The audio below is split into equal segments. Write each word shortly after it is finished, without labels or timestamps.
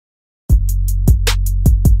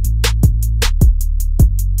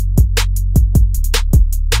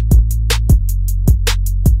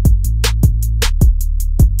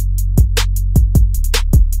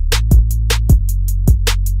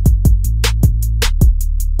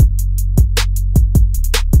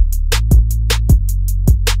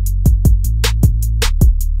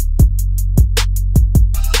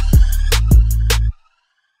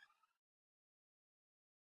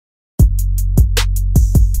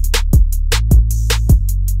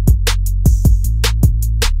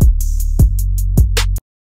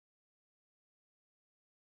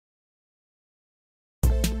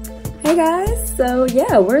Hey guys, so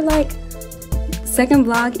yeah, we're like second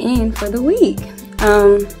vlog in for the week.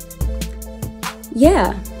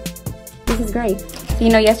 Yeah, this is great. So, you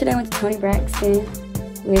know, yesterday I went to Tony Braxton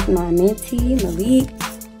with my mentee Malik,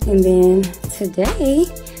 and then today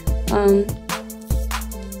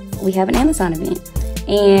we have an Amazon event.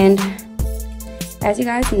 And as you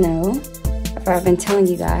guys know, or I've been telling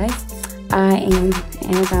you guys, I am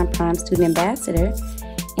Amazon Prime Student Ambassador,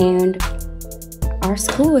 and our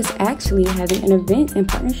school is actually having an event in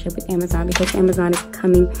partnership with Amazon because Amazon is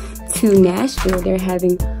coming to Nashville. They're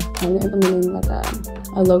implementing like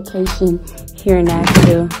a location here in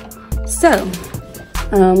Nashville. So,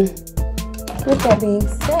 with that being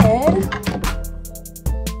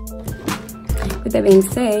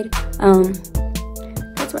said,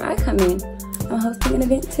 that's where I come in. I'm hosting an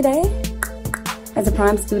event today as a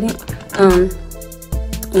Prime student, and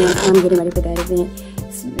I'm getting ready for that event.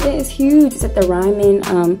 It's huge. It's at the Ryman.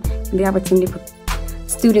 The opportunity for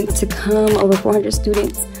students to come, over 400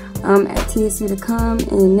 students at TSU, to come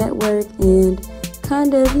and network and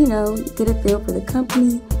kind of, you know, get a feel for the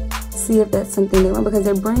company, see if that's something they want, because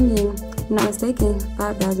they're bringing, if I'm not mistaken,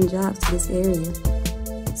 5,000 jobs to this area.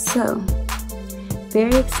 So,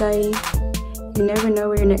 very exciting. You never know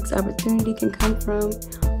where your next opportunity can come from.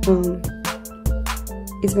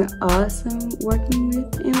 It's been awesome working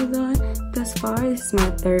with Amazon thus far. This is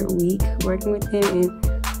my 3rd week working with them, and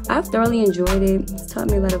I've thoroughly enjoyed it. It's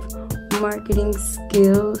taught me a lot of marketing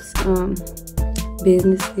skills,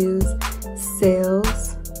 business skills,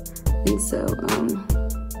 sales, and so I'm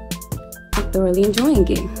thoroughly enjoying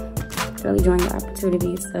it. Thoroughly enjoying the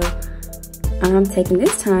opportunity. So I'm taking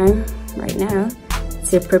this time right now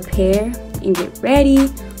to prepare and get ready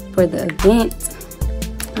for the event.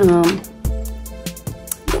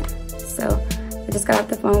 So I just got off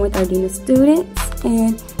the phone with our dean of students,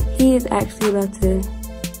 and he is actually about to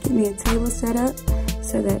get me a table set up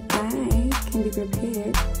so that I can be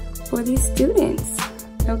prepared for these students.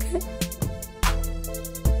 Okay?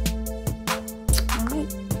 All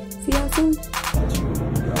right. See y'all soon.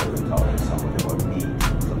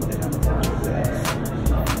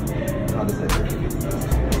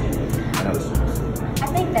 I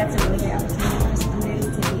think that's a really good opportunity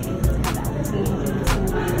for students to be able to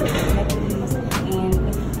have the opportunity to connect with these, and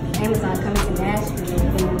with Amazon coming to Nashville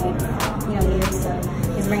within the next, year or so,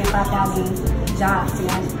 is bringing 5,000 jobs to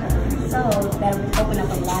Nashville. So that will open up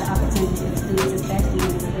a lot of opportunities for students, especially in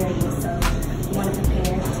this area. So we want to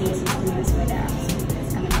prepare TSU students for that opportunity that's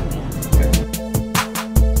coming our way.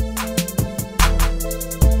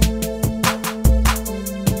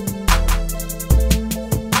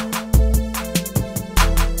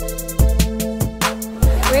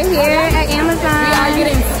 We're here at Amazon. We are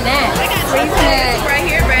getting snacks. Free snacks. Right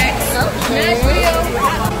here, Rex.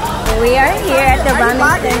 We are here at the Ramen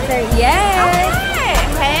Center. Yes.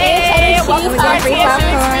 Hey, welcome We to our got free TSU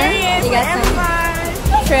popcorn. experience. You got some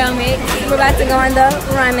trail mix. We're about to go in the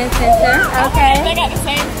Ramen Center. Okay. They got the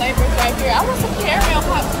same flavors right here. I want some caramel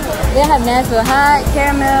popcorn. They have Nashville hot,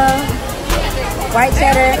 caramel, white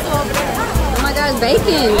cheddar. Oh my gosh,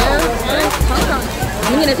 bacon, yo. Hold on.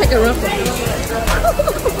 We need to take a run for this.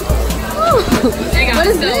 What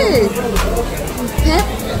is this? Pep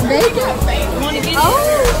bacon? Oh,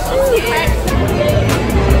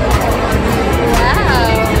 wow.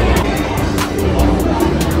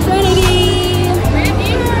 Trinity. We're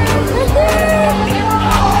here.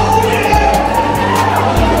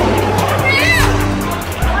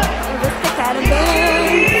 Just pick out of them.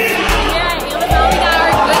 Yeah, we got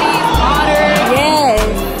our goodies, water. Yes.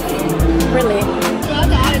 Really. Throughout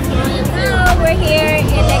the auditorium. So we're here, and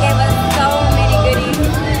they gave us so many goodies.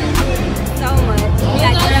 So much. We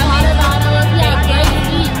got water bottles. We got great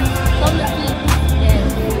seats. So many seats. Yes.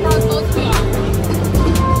 That was so sweet.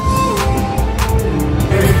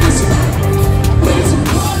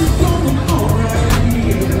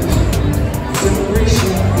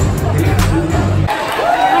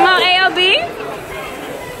 Come on, ALB.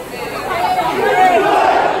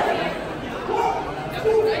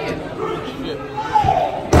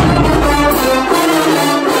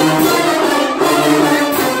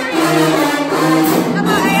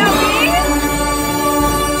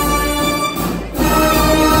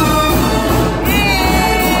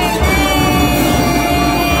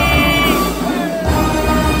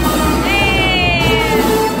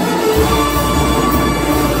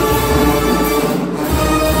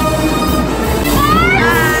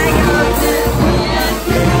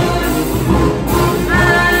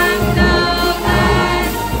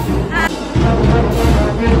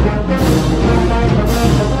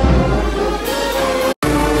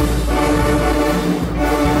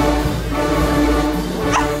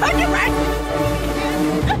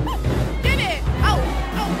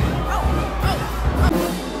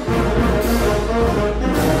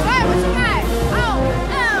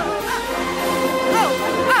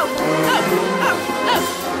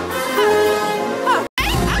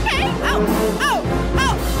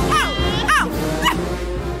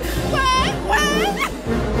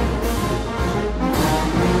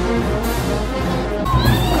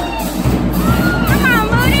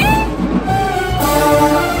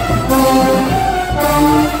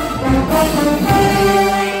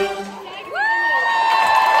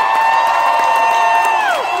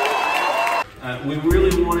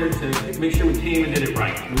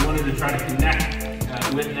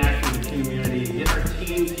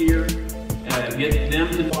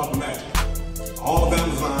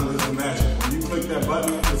 is the magic. When you click that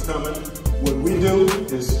button, it's coming. What we do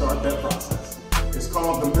is start that process. It's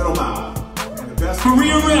called the middle mile. And the best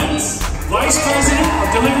Maria Renz, Vice President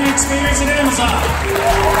of Delivery Experience at Amazon.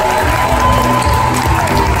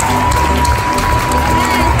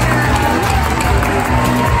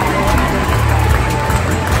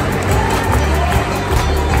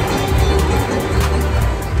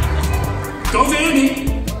 Go Vandy!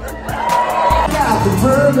 Got the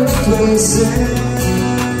perfect place in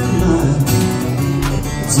mind.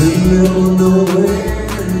 It's in the middle of nowhere.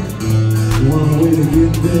 One way to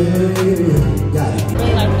get there. Got it.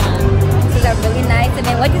 Really like that. This is a really nice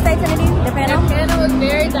event. What'd you say, Trinity? The panel? The panel was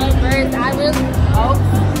very diverse.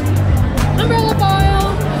 Umbrella foil.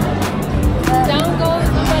 Down goes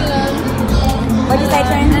umbrella. What'd you say,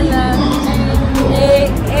 Trin?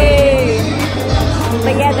 Hey.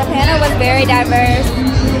 But yeah, the panel was very diverse.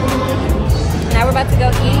 Now we're about to go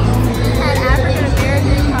eat. Had African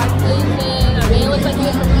American, Caucasian, a man looks like he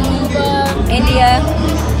was from Cuba. India.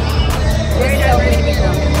 Very diverse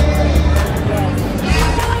people.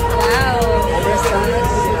 Wow, there's so much.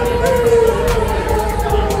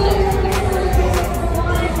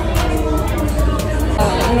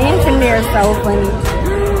 Me and Cindy are so funny.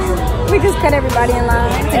 We just cut everybody in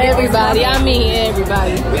line. Everybody, I mean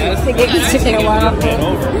everybody. To get the chicken and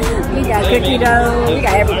waffle. We got cookie dough. We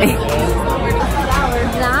got everything.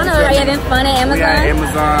 I don't know, are you having fun at Amazon? We got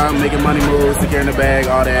Amazon, making money moves, securing the bag,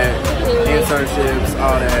 all that. Internships,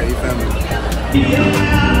 all that, you feel me?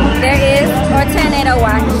 There is a tornado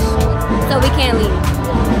watch, so we can't leave.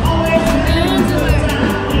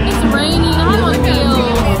 It's raining. I'm on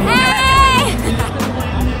heels. Hey!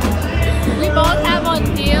 We both have on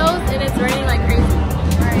heels and it's raining like crazy.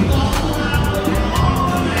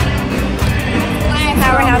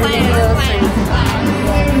 Powerhouse in heels.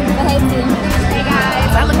 But hey, too. Hey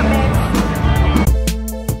guys, I'm looking back.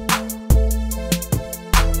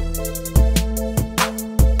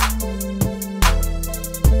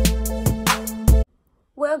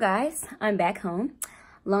 Well guys, I'm back home.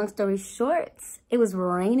 Long story short, it was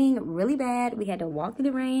raining really bad. We had to walk through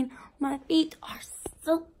the rain. My feet are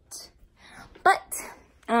soaked. But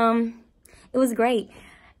it was great.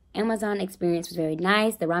 Amazon experience was very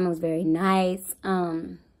nice. The ramen was very nice.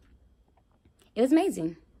 It was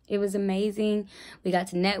amazing. It was amazing. We got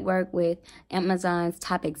to network with Amazon's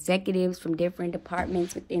top executives from different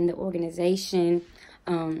departments within the organization.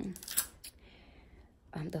 The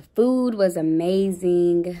food was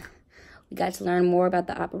amazing. We got to learn more about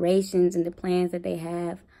the operations and the plans that they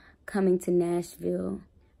have coming to Nashville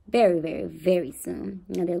very, very, very soon.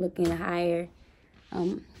 You know, they're looking to hire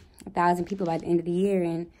 1,000 people by the end of the year,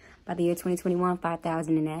 and by the year 2021,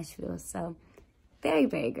 5,000 in Nashville. So very,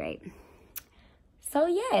 very great. So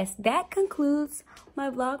yes, that concludes my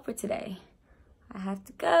vlog for today. I have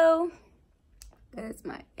to go because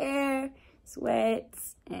my hair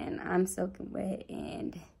sweats and I'm soaking wet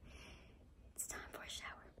and it's time for a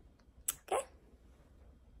shower. Okay?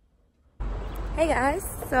 Hey guys,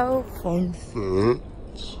 so fun fact,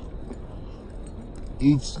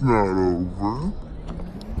 it's not over.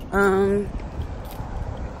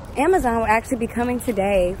 Amazon will actually be coming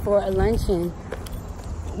today for a luncheon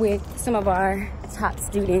with some of our top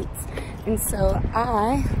students, and so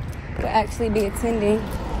I will actually be attending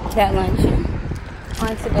that luncheon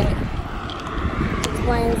on today.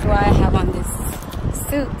 Explains why I have on this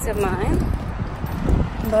suit of mine,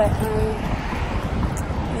 but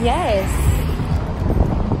yes.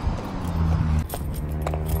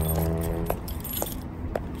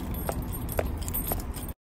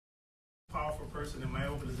 Powerful person in my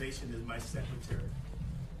organization is my secretary,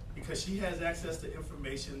 because she has access to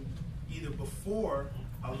information either before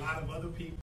a lot of other people.